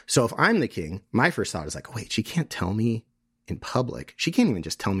 So if I'm the king, my first thought is like, wait, she can't tell me in public. She can't even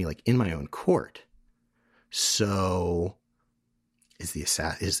just tell me like in my own court. So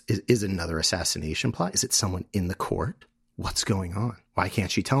is another assassination plot? Is it someone in the court? What's going on? Why can't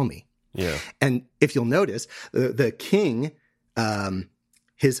she tell me? Yeah. And if you'll notice, the king,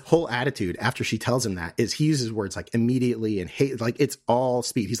 his whole attitude after she tells him that is he uses words like immediately and hate, like it's all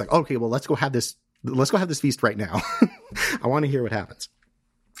speed. He's like, okay, well, let's go have this feast right now. I want to hear what happens.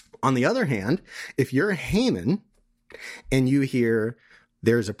 On the other hand, if you're Haman and you hear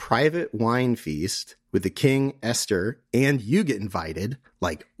there's a private wine feast with the king, Esther, and you get invited,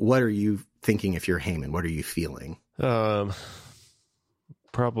 like, what are you thinking if you're Haman? What are you feeling?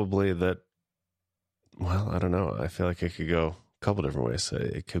 Probably that, well, I don't know. I feel like it could go a couple different ways.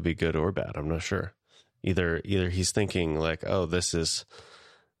 It could be good or bad. I'm not sure. Either he's thinking like, oh, this is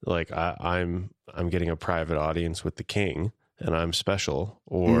like I'm getting a private audience with the king and I'm special,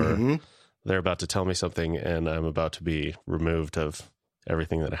 or they're about to tell me something and I'm about to be removed of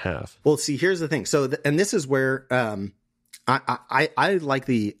everything that I have. Well, see, here's the thing. So, and this is where I like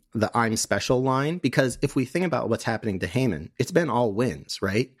the I'm special line, because if we think about what's happening to Haman, it's been all wins,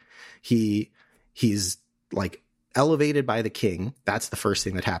 right? He's like elevated by the king. That's the first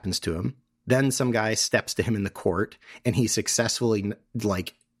thing that happens to him. Then some guy steps to him in the court and he successfully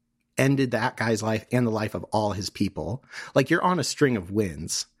like ended that guy's life and the life of all his people. Like, you're on a string of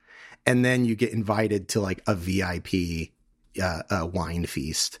wins, and then you get invited to like a VIP wine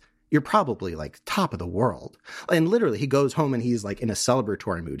feast. You're probably like top of the world. And literally he goes home and he's like in a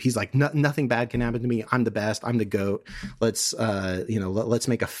celebratory mood. He's like, nothing bad can happen to me. I'm the best. I'm the GOAT. Let's, let's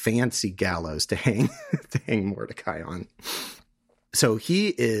make a fancy gallows to hang Mordecai on. So he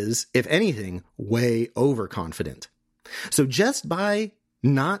is, if anything, way overconfident. So just by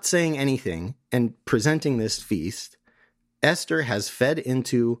not saying anything and presenting this feast, Esther has fed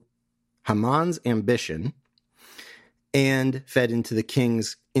into Haman's ambition and fed into the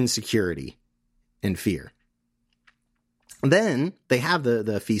king's insecurity and fear. Then they have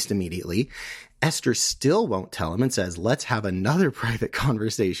the feast immediately. Esther still won't tell him and says, let's have another private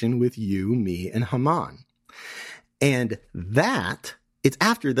conversation with you, me, and Haman. And it's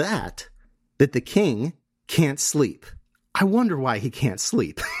after that the king can't sleep. I wonder why he can't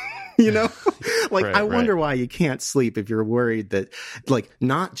sleep. I wonder why you can't sleep if you're worried that, like,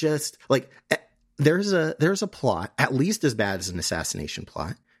 not just like there's a plot at least as bad as an assassination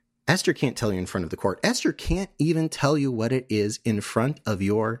plot. Esther can't tell you in front of the court. Esther can't even tell you what it is in front of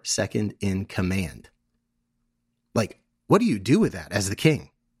your second in command. Like, what do you do with that as the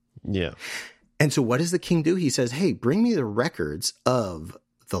king? Yeah. And so what does the king do? He says, hey, bring me the records of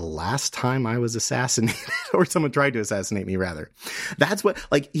the last time I was assassinated, or someone tried to assassinate me, rather. That's what,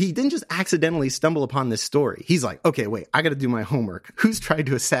 like, he didn't just accidentally stumble upon this story. He's like, okay, wait, I got to do my homework. Who's tried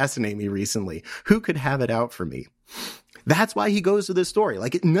to assassinate me recently? Who could have it out for me? That's why he goes to this story.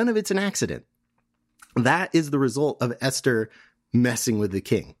 Like, none of it's an accident. That is the result of Esther messing with the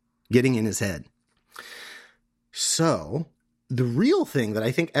king. getting in his head. So the real thing that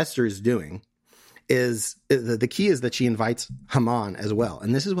I think Esther is doing is the key is that she invites Haman as well.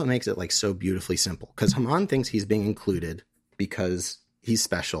 And this is what makes it like so beautifully simple, because Haman thinks he's being included because he's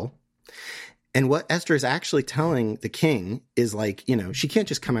special. And what Esther is actually telling the king is like, you know, she can't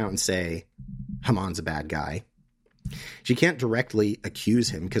just come out and say Haman's a bad guy. She can't directly accuse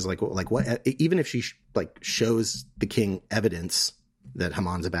him because like what, even if she shows the king evidence that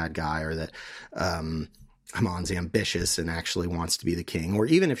Haman's a bad guy, or that Haman's ambitious and actually wants to be the king, or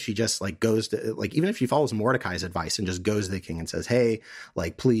even if she just like goes to like, even if she follows Mordecai's advice and just goes to the king and says, hey,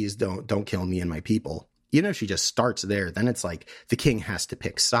 like, please don't kill me and my people. You know, if she just starts there, then it's like the king has to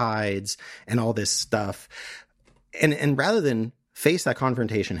pick sides and all this stuff. And rather than face that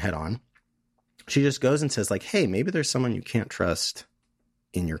confrontation head on, she just goes and says like, hey, maybe there's someone you can't trust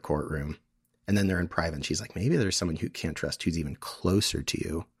in your courtroom. And then they're in private. And she's like, maybe there's someone you can't trust who's even closer to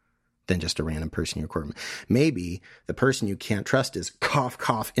you than just a random person in your courtroom. Maybe the person you can't trust is cough,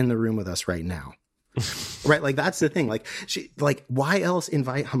 cough in the room with us right now. Right. Like, that's the thing. Like, why else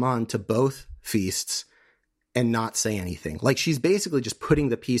invite Haman to both feasts and not say anything? Like, she's basically just putting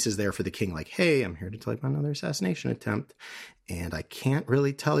the pieces there for the king. Like, hey, I'm here to tell you about another assassination attempt, and I can't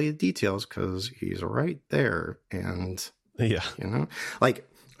really tell you the details because he's right there. And yeah, you know, like,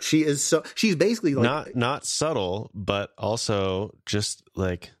 she's basically like not subtle, but also just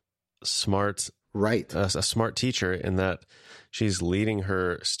like smart, right? A smart teacher in that she's leading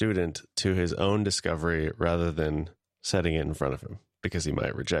her student to his own discovery rather than setting it in front of him, because he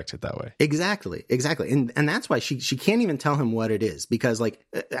might reject it that way. Exactly. And that's why she can't even tell him what it is, because like,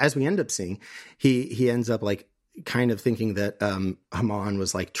 as we end up seeing, he ends up like kind of thinking that Haman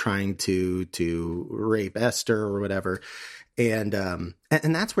was like trying to rape Esther or whatever. And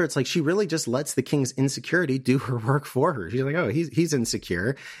that's where it's like, she really just lets the king's insecurity do her work for her. She's like, oh, he's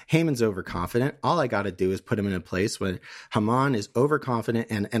insecure. Haman's overconfident. All I got to do is put him in a place when Haman is overconfident.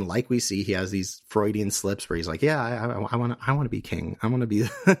 And like we see, he has these Freudian slips where he's like, yeah, I want to be king. I want to be,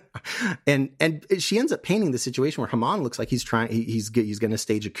 and she ends up painting the situation where Haman looks like he's going to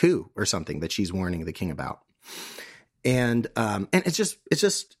stage a coup or something that she's warning the king about. And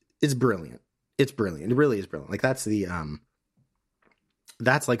it's brilliant. It's brilliant. It really is brilliant. Like, that's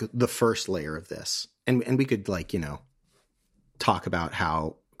like the first layer of this. And we could, like, you know, talk about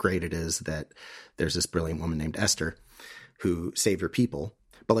how great it is that there's this brilliant woman named Esther who saved her people.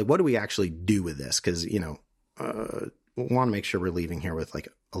 But like, what do we actually do with this? Because, you know, we want to make sure we're leaving here with like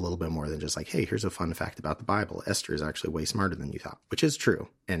a little bit more than just like, hey, here's a fun fact about the Bible. Esther is actually way smarter than you thought, which is true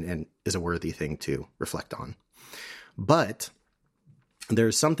and is a worthy thing to reflect on. But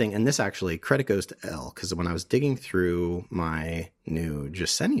there's something, and this actually, credit goes to Elle, because when I was digging through my new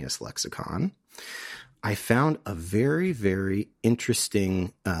Gesenius lexicon, I found a very, very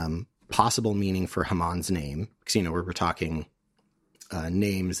interesting possible meaning for Haman's name. Because, you know, we're talking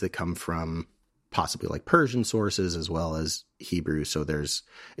names that come from possibly like Persian sources as well as Hebrew. So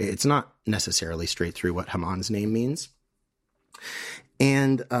it's not necessarily straight through what Haman's name means.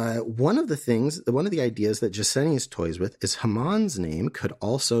 And one of the ideas that Gesenius toys with is Haman's name could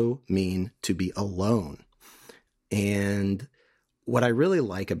also mean to be alone. And what I really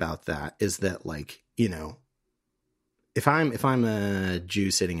like about that is that, like, you know, if I'm a Jew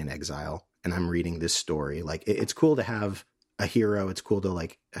sitting in exile and I'm reading this story, like, it's cool to have a hero. It's cool to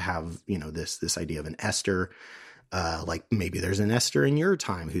like have, you know, this idea of an Esther. Like, maybe there's an Esther in your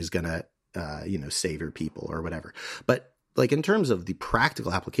time who's gonna, you know, save your people or whatever. But like, in terms of the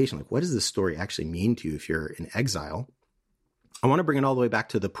practical application, like, what does this story actually mean to you if you're in exile? I want to bring it all the way back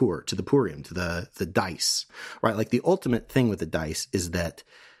to the Purim, to the dice, right? Like, the ultimate thing with the dice is that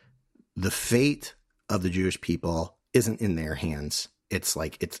the fate of the Jewish people isn't in their hands. It's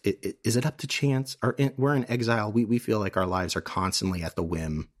like, is it up to chance? We're in exile. We feel like our lives are constantly at the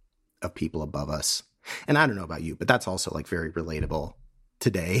whim of people above us. And I don't know about you, but that's also like very relatable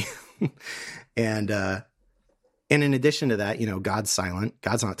today. And in addition to that, you know, God's silent.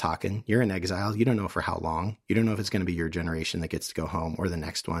 God's not talking. You're in exile. You don't know for how long. You don't know if it's going to be your generation that gets to go home or the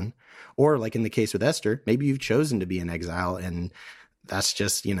next one. Or like in the case with Esther, maybe you've chosen to be in exile and that's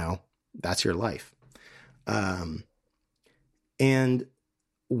just, you know, that's your life. And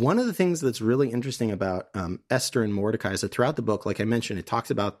one of the things that's really interesting about Esther and Mordecai is that throughout the book, like I mentioned, it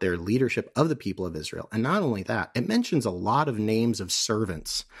talks about their leadership of the people of Israel. And not only that, it mentions a lot of names of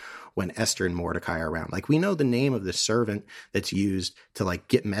servants when Esther and Mordecai are around. Like, we know the name of the servant that's used to like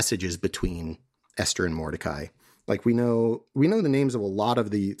get messages between Esther and Mordecai. Like, we know the names of a lot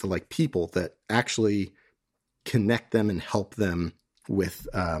of the like people that actually connect them and help them with,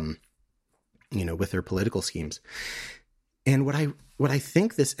 you know, with their political schemes. And what I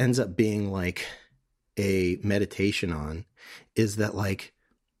think this ends up being like a meditation on is that like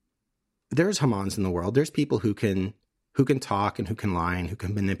there's Hamans in the world. There's people who can talk and who can lie and who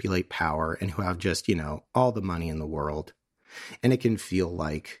can manipulate power and who have just, all the money in the world. And it can feel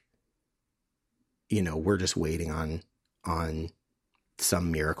like, we're just waiting on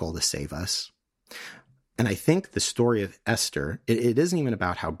some miracle to save us. And I think the story of Esther, it isn't even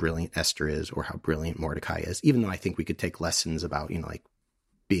about how brilliant Esther is or how brilliant Mordecai is, even though I think we could take lessons about, like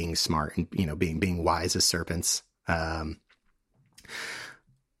being smart and, being wise as serpents. I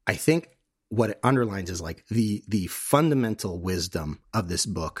think what it underlines is like the fundamental wisdom of this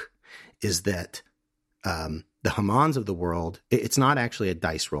book is that the Hamans of the world, it's not actually a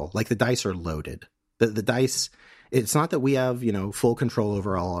dice roll. Like the dice are loaded. The dice, it's not that we have, full control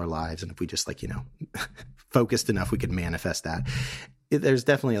over all our lives. And if we just like, focused enough, we could manifest that. There's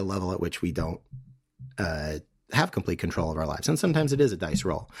definitely a level at which we don't have complete control of our lives. And sometimes it is a dice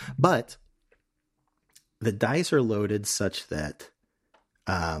roll. But the dice are loaded such that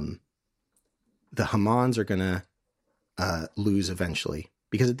the Hamans are going to lose eventually.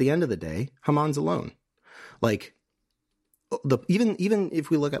 Because at the end of the day, Haman's alone. Like, even if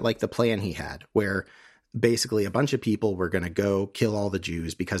we look at like the plan he had, where basically a bunch of people were going to go kill all the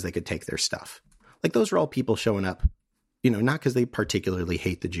Jews because they could take their stuff. Like those are all people showing up, not because they particularly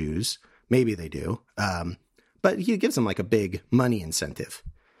hate the Jews. Maybe they do. But he gives them like a big money incentive.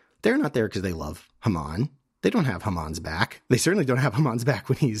 They're not there because they love Haman. They don't have Haman's back. They certainly don't have Haman's back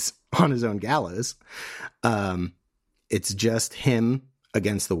when he's on his own gallows. It's just him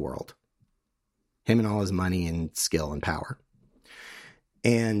against the world. Him and all his money and skill and power.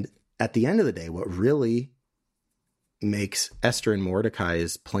 And at the end of the day, what really makes Esther and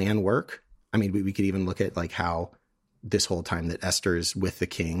Mordecai's plan work, I mean, we could even look at like how this whole time that Esther is with the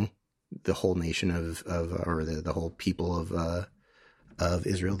king, the whole nation or the whole people of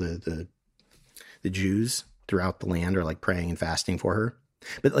Israel, the Jews throughout the land are like praying and fasting for her.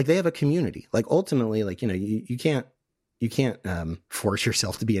 But like they have a community. Like ultimately, like, you can't force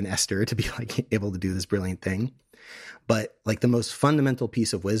yourself to be an Esther to be like able to do this brilliant thing. But like the most fundamental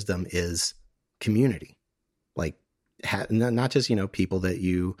piece of wisdom is community. Like not just, people that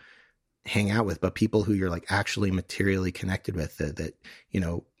you hang out with, but people who you're like actually materially connected with that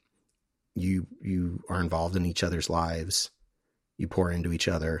you are involved in each other's lives. You pour into each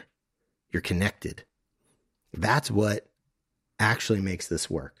other. You're connected. That's what actually makes this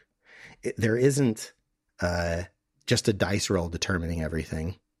work. There isn't just a dice roll determining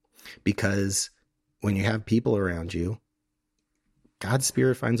everything, because when you have people around you, God's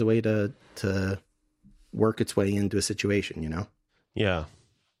spirit finds a way to work its way into a situation, Yeah.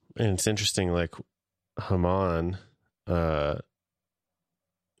 And it's interesting, like Haman,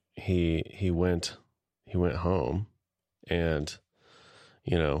 he went home and,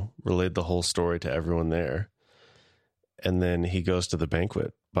 relayed the whole story to everyone there. And then he goes to the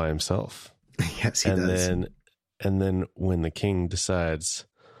banquet by himself. Yes, he does. And then when the king decides,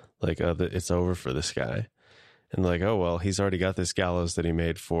 like, it's over for this guy, and like, oh, well, he's already got this gallows that he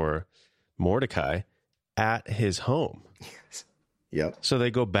made for Mordecai at his home. Yes. Yep. So they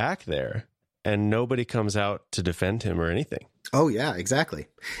go back there, and nobody comes out to defend him or anything. Oh, yeah, exactly.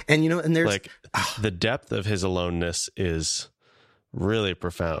 And, and there's like the depth of his aloneness is really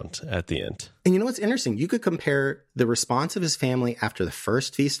profound at the end. And what's interesting? You could compare the response of his family after the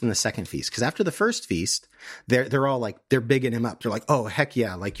first feast and the second feast. Because after the first feast, they're all like, they're bigging him up. They're like, oh, heck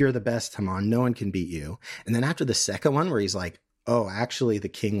yeah, like you're the best, Haman. No one can beat you. And then after the second one, where he's like, oh, actually the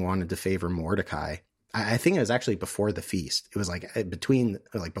king wanted to favor Mordecai. I think it was actually before the feast. It was like right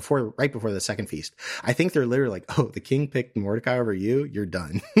before the second feast. I think they're literally like, oh, the king picked Mordecai over you. You're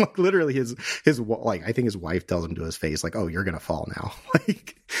done. Like literally his like, I think his wife tells him to his face, like, oh, you're going to fall now.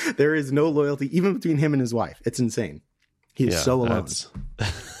 Like there is no loyalty even between him and his wife. It's insane. He is so alone.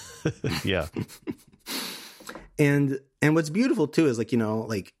 Yeah. And what's beautiful too is like,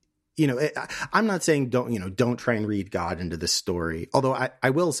 I'm not saying don't try and read God into this story. Although I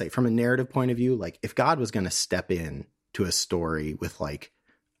will say from a narrative point of view, like if God was going to step in to a story with like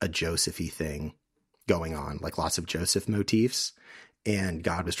a Joseph-y thing going on, like lots of Joseph motifs, and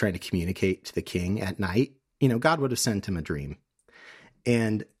God was trying to communicate to the king at night, God would have sent him a dream.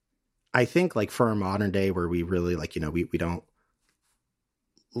 And I think like for our modern day where we really like, we don't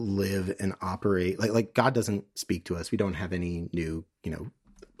live and operate like God doesn't speak to us. We don't have any new,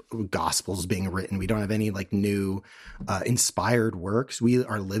 gospels being written. We don't have any like new inspired works. We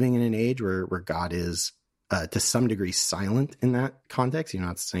are living in an age where God is to some degree silent in that context.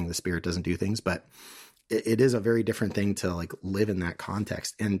 Not saying the Spirit doesn't do things, but it is a very different thing to like live in that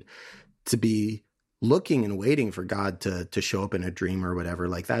context and to be looking and waiting for God to show up in a dream or whatever.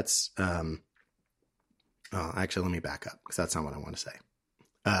 Like that's, actually, let me back up because that's not what I want to say.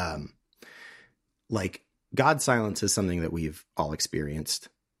 Like God's silence is something that we've all experienced,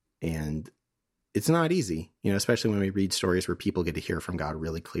 and it's not easy, especially when we read stories where people get to hear from God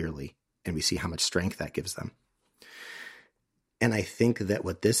really clearly and we see how much strength that gives them. And I think that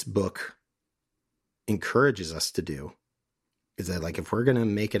what this book encourages us to do is that, like, if we're going to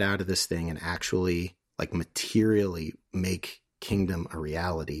make it out of this thing and actually like materially make kingdom a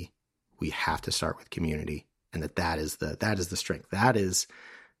reality, we have to start with community, and that is the strength. That is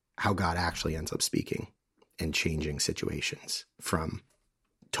how God actually ends up speaking and changing situations from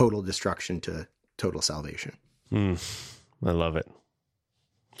total destruction to total salvation. I love it.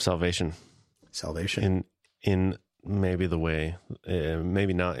 Salvation. In maybe the way,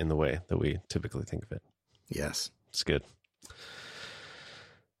 maybe not in the way that we typically think of it. Yes. It's good.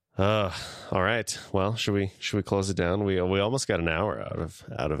 All right. Well, should we close it down? We almost got an hour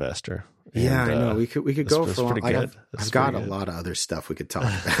out of Esther. Yeah, I know. We could go for long. I've got a lot of other stuff we could talk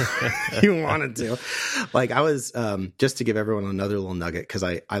about. You wanted to. Like, I was just to give everyone another little nugget, because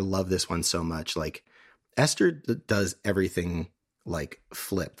I love this one so much. Like, Esther does everything like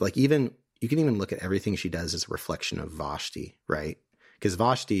flipped. Like, even you can even look at everything she does as a reflection of Vashti, right? Because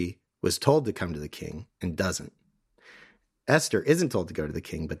Vashti was told to come to the king and doesn't. Esther isn't told to go to the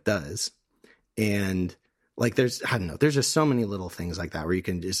king, but does. And like, there's just so many little things like that where you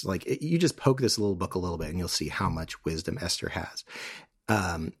can just you just poke this little book a little bit and you'll see how much wisdom Esther has,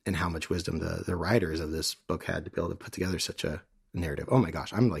 and how much wisdom the writers of this book had to be able to put together such a narrative. Oh my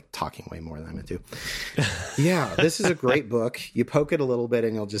gosh, I'm like talking way more than I meant to. Yeah, this is a great book. You poke it a little bit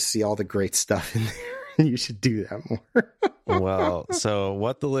and you'll just see all the great stuff in there. You should do that more. Well, so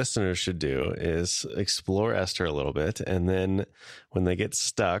what the listeners should do is explore Esther a little bit, and then when they get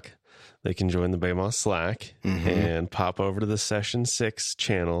stuck, they can join the Baymoss Slack and pop over to the Session 6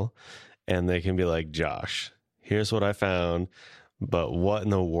 channel, and they can be like, Josh, here's what I found, but what in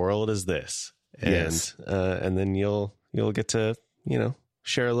the world is this? Yes. And then you'll get to,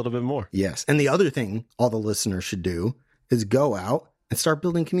 share a little bit more. Yes. And the other thing all the listeners should do is go out and start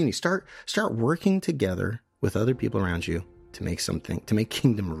building community. Start working together with other people around you to make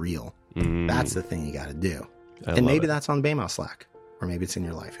kingdom real. That's the thing you got to do. And maybe that's on Baymoss Slack, or maybe it's in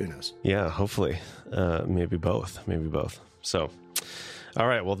your life. Who knows? Yeah, hopefully. Maybe both. So, all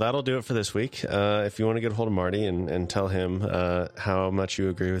right. Well, that'll do it for this week. If you want to get a hold of Marty and tell him how much you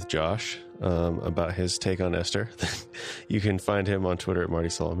agree with Josh about his take on Esther, you can find him on Twitter at Marty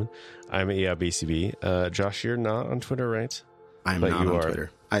Solomon. I'm at BCB. Josh, you're not on Twitter, right? I'm not on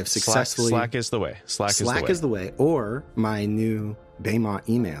Twitter. I've successfully... Slack is the way. Slack is the way. Or my new Baymont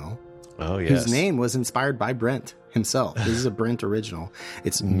email, whose name was inspired by Brent himself. This is a Brent original.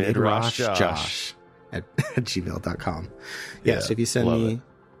 It's midrashjosh at gmail.com. So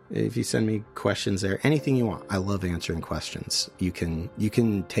if you send me questions there, anything you want, I love answering questions. You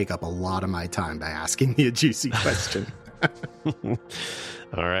can take up a lot of my time by asking me a juicy question.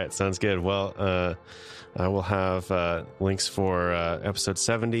 All right. Sounds good. Well, I will have links for episode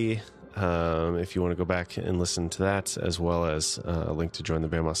 70 if you want to go back and listen to that, as well as a link to join the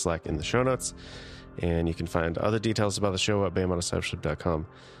Baymoss Slack in the show notes. And you can find other details about the show at BaymontDiscipleship.com.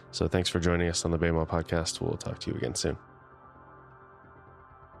 So thanks for joining us on the Baymont Podcast. We'll talk to you again soon.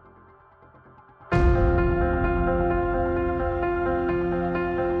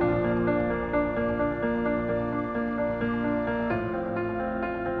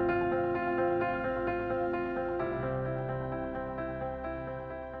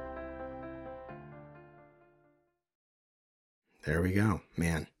 There we go.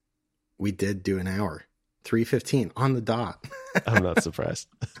 Man, we did do an hour. 3:15 on the dot. I'm not surprised.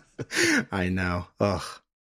 I know. Ugh.